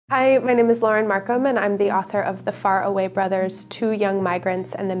Hi, my name is Lauren Markham, and I'm the author of The Far Away Brothers, Two Young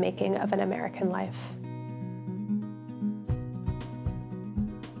Migrants and the Making of an American Life.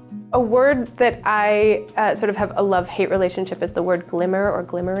 A word that I sort of have a love-hate relationship is the word glimmer or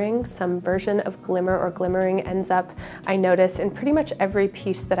glimmering. Some version of glimmer or glimmering ends up, I notice, in pretty much every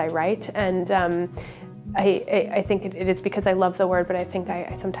piece that I write. And I think it is because I love the word, but I think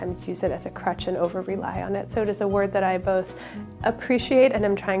I sometimes use it as a crutch and over-rely on it. So it is a word that I both appreciate and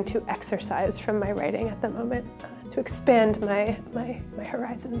am trying to exercise from my writing at the moment to expand my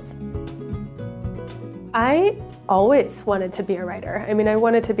horizons. I always wanted to be a writer. I mean, I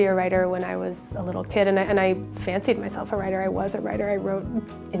wanted to be a writer when I was a little kid, and I fancied myself a writer. I was a writer. I wrote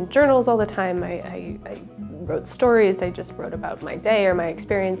in journals all the time. I wrote stories. I just wrote about my day or my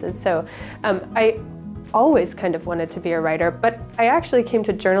experiences. So I always kind of wanted to be a writer, but I actually came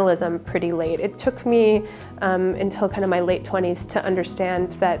to journalism pretty late. It took me until kind of my late 20s to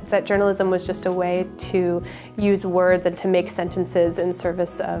understand that journalism was just a way to use words and to make sentences in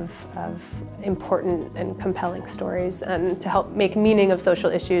service of important and compelling stories, and to help make meaning of social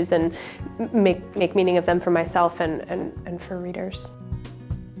issues and make meaning of them for myself and for readers.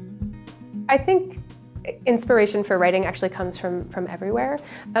 I think inspiration for writing actually comes from everywhere.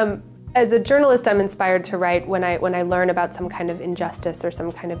 As a journalist, I'm inspired to write when I learn about some kind of injustice or some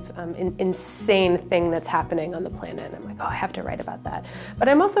kind of insane thing that's happening on the planet. And I'm like, oh, I have to write about that. But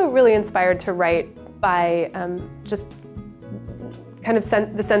I'm also really inspired to write by just kind of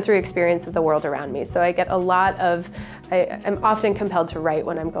the sensory experience of the world around me. So I get a lot of, I'm often compelled to write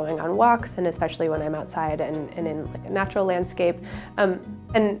when I'm going on walks, and especially when I'm outside and in like a natural landscape.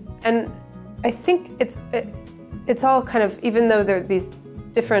 And I think it's all kind of, even though there are these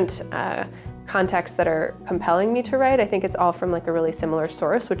different contexts that are compelling me to write, I think it's all from like a really similar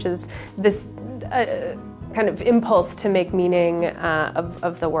source, which is this kind of impulse to make meaning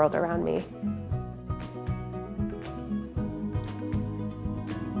of the world around me.